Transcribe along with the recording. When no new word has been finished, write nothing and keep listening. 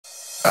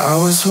I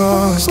was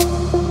lost,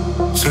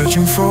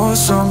 searching for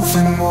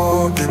something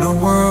more than a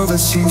world that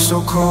seemed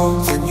so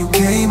cold. Then you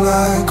came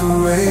like a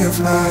ray of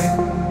light,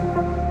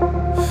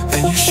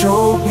 and you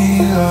showed me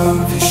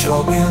love, you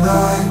showed me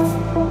life.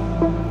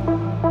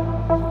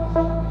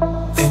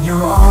 In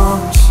your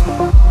arms,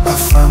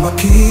 I find my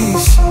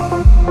peace.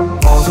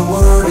 All the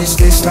worries,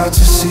 they start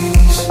to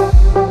cease.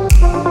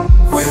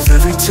 With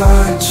every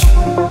touch,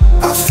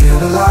 I feel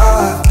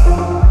alive.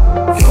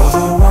 You're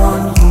the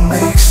one who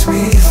makes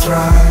me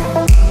thrive.